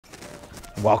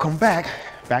Welcome back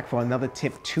for another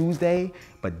Tip Tuesday.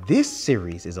 But this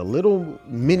series is a little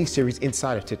mini series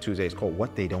inside of Tip Tuesday. It's called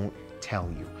What They Don't Tell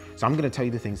You. So I'm gonna tell you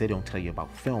the things they don't tell you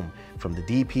about film, from the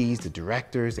DPs, the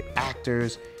directors, the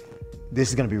actors. This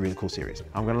is gonna be a really cool series.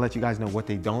 I'm gonna let you guys know what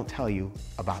they don't tell you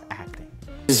about acting.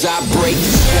 As I break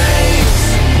the chains,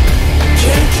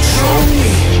 can't control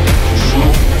me.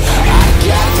 I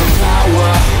got the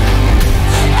power,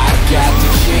 I got the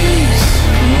keys.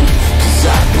 As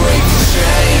I break the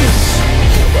chains,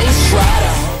 they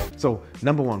try to. So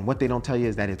number one, what they don't tell you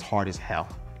is that it's hard as hell.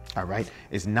 All right,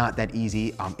 it's not that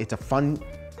easy. It's a fun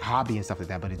hobby and stuff like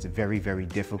that, but it's very, very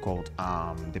difficult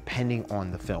depending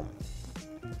on the film.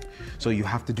 So you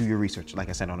have to do your research. Like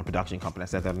I said, on a production company, I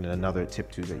said that in another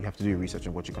Tip Tuesday, you have to do your research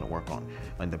on what you're gonna work on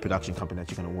and the production company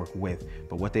that you're gonna work with.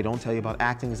 But what they don't tell you about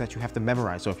acting is that you have to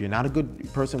memorize. So if you're not a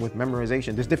good person with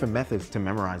memorization, there's different methods to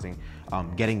memorizing,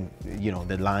 getting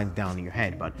the lines down in your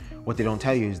head. But what they don't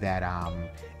tell you is that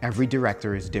every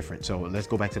director is different. So let's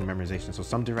go back to the memorization. So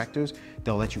some directors,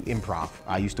 they'll let you improv.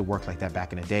 I used to work like that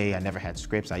back in the day. I never had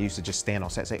scripts. I used to just stand on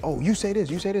set, say, oh, you say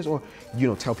this, or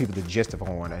tell people the gist of a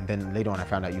horn. And then later on, I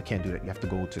found out you can't do that. You have to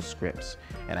go to scripts.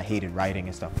 And I hated writing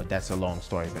and stuff, but that's a long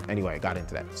story. But anyway, I got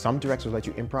into that. Some directors let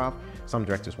you improv, some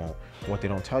directors won't. What they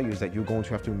don't tell you is that you're going to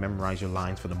have to memorize your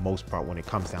lines for the most part when it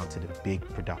comes down to the big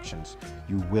productions.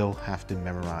 You will have to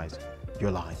memorize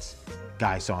your lines.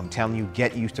 Guys, so I'm telling you,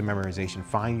 get used to memorization.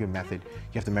 Find your method.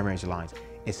 You have to memorize your lines,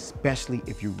 especially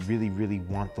if you really, really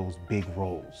want those big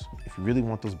roles. If you really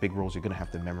want those big roles, you're gonna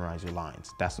have to memorize your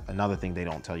lines. That's another thing they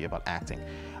don't tell you about acting.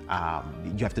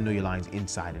 You have to know your lines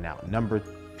inside and out. Number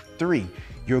three,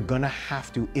 you're gonna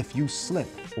have to, if you slip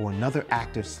or another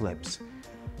actor slips,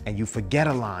 and you forget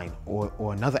a line or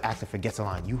another actor forgets a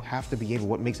line, you have to be able,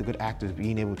 what makes a good actor is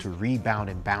being able to rebound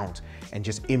and bounce and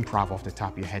just improv off the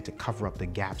top of your head to cover up the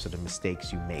gaps or the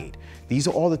mistakes you made. These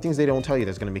are all the things they don't tell you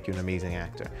that's gonna make you an amazing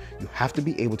actor. You have to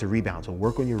be able to rebound, so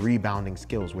work on your rebounding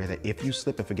skills where that if you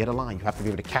slip and forget a line, you have to be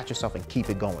able to catch yourself and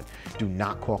keep it going. Do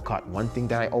not call cut. One thing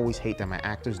that I always hate that my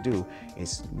actors do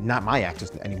is, not my actors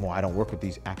anymore, I don't work with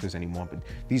these actors anymore, but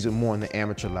these are more on the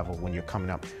amateur level when you're coming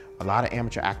up. A lot of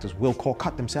amateur actors will call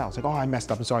cut themselves. Like, oh, I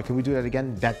messed up, I'm sorry, can we do that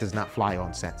again? That does not fly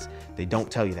on sets. They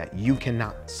don't tell you that. You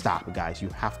cannot stop, guys. You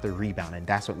have to rebound, and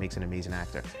that's what makes an amazing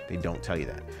actor. They don't tell you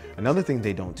that. Another thing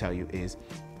they don't tell you is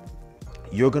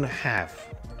you're gonna have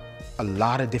a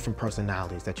lot of different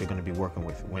personalities that you're gonna be working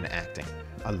with when acting.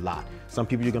 A lot. Some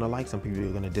people you're gonna like, some people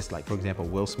you're gonna dislike. For example,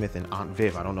 Will Smith and Aunt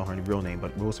Viv, I don't know her real name,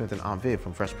 but Will Smith and Aunt Viv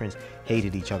from Fresh Prince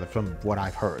hated each other from what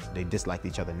I've heard. They disliked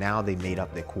each other. Now they made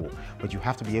up, they're cool. But you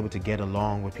have to be able to get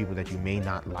along with people that you may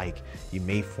not like. You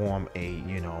may form a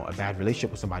bad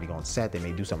relationship with somebody on set. They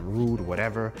may do something rude or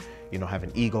whatever, have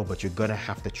an ego, but you're gonna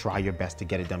have to try your best to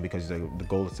get it done because the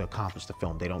goal is to accomplish the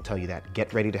film. They don't tell you that.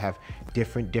 Get ready to have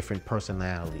different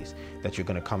personalities that you're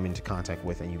gonna come into contact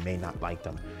with, and you may not like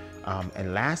them.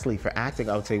 And lastly, for acting,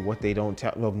 I would say what they don't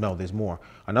tell, well, no, there's more.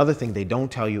 Another thing they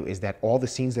don't tell you is that all the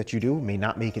scenes that you do may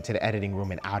not make it to the editing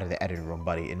room and out of the editing room,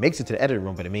 buddy. It makes it to the editing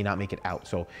room, but it may not make it out.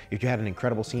 So if you had an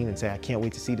incredible scene and say, I can't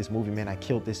wait to see this movie, man, I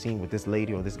killed this scene with this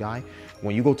lady or this guy.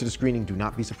 When you go to the screening, do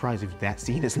not be surprised if that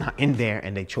scene is not in there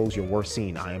and they chose your worst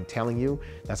scene. I am telling you,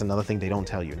 that's another thing they don't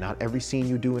tell you. Not every scene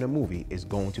you do in a movie is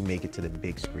going to make it to the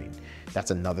big screen.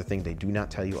 That's another thing they do not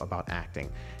tell you about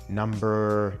acting. I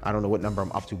don't know what number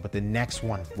I'm up to, but the next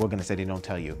one we're gonna say they don't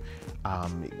tell you.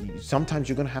 Sometimes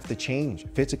you're gonna have to change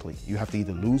physically. You have to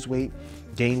either lose weight,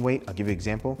 gain weight. I'll give you an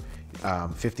example.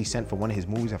 50 Cent, for one of his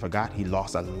movies, I forgot, he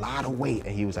lost a lot of weight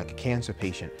and he was like a cancer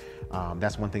patient.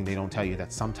 That's one thing they don't tell you,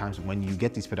 that sometimes when you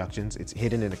get these productions, it's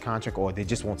hidden in the contract, or they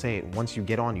just won't say it. Once you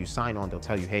get on, you sign on, they'll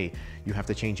tell you, hey, you have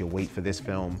to change your weight for this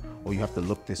film, or you have to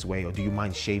look this way, or do you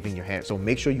mind shaving your hair? So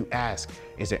make sure you ask,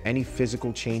 is there any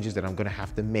physical changes that I'm gonna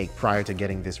have to make prior to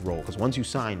getting this role? Because once you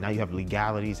sign, now you have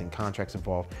legalities and contracts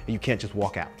involved, and you can't just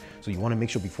walk out. So you wanna make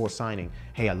sure before signing,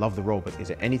 hey, I love the role, but is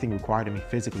there anything required of me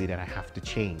physically that I have to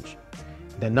change?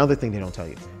 Another thing they don't tell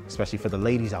you, especially for the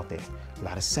ladies out there, a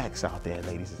lot of sex out there,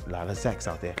 ladies, a lot of sex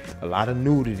out there, a lot of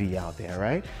nudity out there,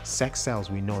 right? Sex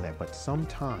sells, we know that, but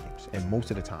sometimes, and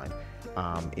most of the time,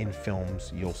 in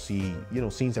films, you'll see,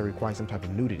 scenes that require some type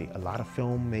of nudity. A lot of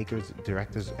filmmakers,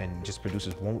 directors, and just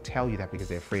producers won't tell you that because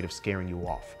they're afraid of scaring you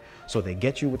off. So they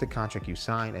get you with the contract you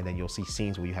sign, and then you'll see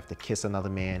scenes where you have to kiss another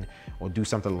man or do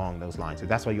something along those lines. So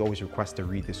that's why you always request to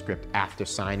read the script after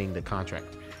signing the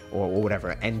contract, or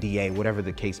whatever, NDA, whatever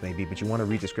the case may be. But you want to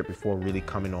read the script before really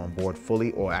coming on board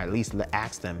fully, or at least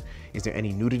ask them, is there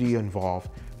any nudity involved?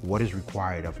 What is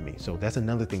required of me? So that's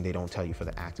another thing they don't tell you for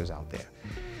the actors out there.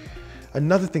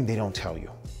 Another thing they don't tell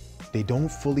you, they don't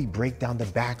fully break down the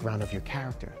background of your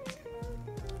character.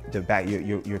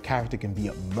 your character can be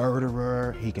a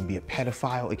murderer, he can be a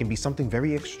pedophile, it can be something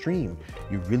very extreme.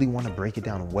 You really want to break it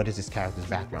down. What is this character's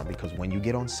background? Because when you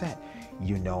get on set,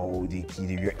 you know,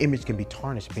 your image can be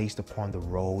tarnished based upon the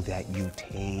role that you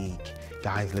take.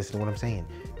 Guys, listen to what I'm saying.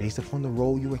 Based upon the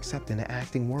role you accept in the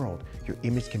acting world, your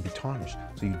image can be tarnished.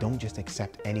 So you don't just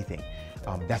accept anything.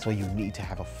 That's why you need to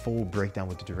have a full breakdown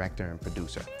with the director and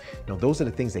producer. You know, those are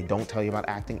the things they don't tell you about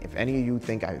acting. If any of you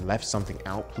think I left something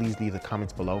out, please leave the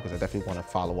comments below, because I definitely want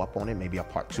to follow up on it. Maybe a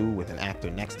part 2 with an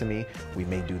actor next to me. We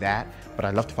may do that, but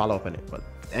I'd love to follow up on it. But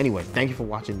anyway, thank you for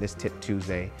watching this Tip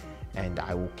Tuesday, and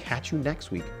I will catch you next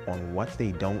week on What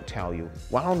They Don't Tell You.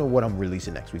 Well, I don't know what I'm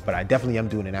releasing next week, but I definitely am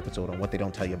doing an episode on what they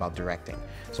don't tell you about directing.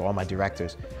 So all my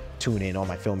directors, tune in. All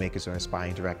my filmmakers are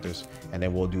inspiring directors, and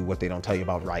then we'll do what they don't tell you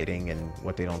about writing and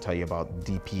what they don't tell you about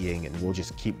DPing, and we'll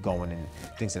just keep going and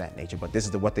things of that nature. But this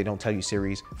is the What They Don't Tell You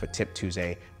series for Tip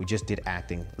Tuesday. We just did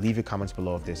acting. Leave your comments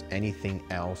below if there's anything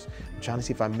else. I'm trying to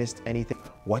see if I missed anything.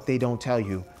 What they don't tell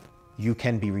you, you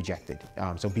can be rejected.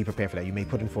 So be prepared for that. You may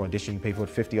put in for audition, you pay for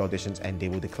 50 auditions, and they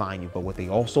will decline you. But what they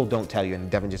also don't tell you,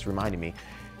 and Devin just reminded me,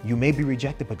 you may be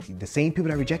rejected, but the same people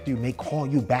that reject you may call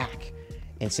you back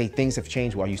and say things have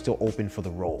changed while you're still open for the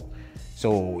role.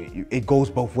 So it goes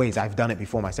both ways. I've done it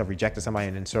before myself, rejected somebody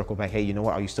and then circle back, hey, you know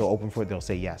what, are you still open for it? They'll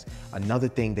say yes. Another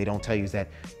thing they don't tell you is that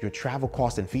your travel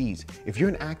costs and fees. If you're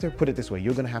an actor, put it this way,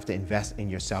 you're gonna have to invest in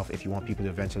yourself if you want people to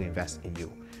eventually invest in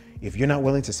you. If you're not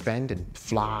willing to spend and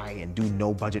fly and do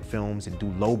no budget films and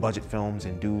do low budget films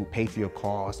and pay for your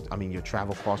cost, your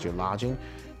travel costs, your lodging,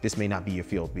 this may not be your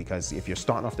field, because if you're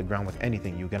starting off the ground with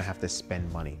anything, you're gonna have to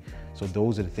spend money. So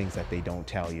those are the things that they don't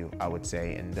tell you, I would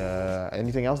say. And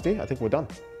anything else, D? I think we're done.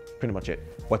 Pretty much it.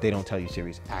 What They Don't Tell You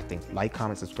series, acting. Like,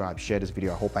 comment, subscribe, share this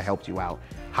video. I hope I helped you out.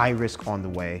 High Risk on the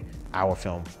Way, our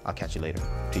film. I'll catch you later.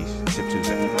 Peace. Tip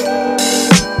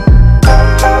Tuesday.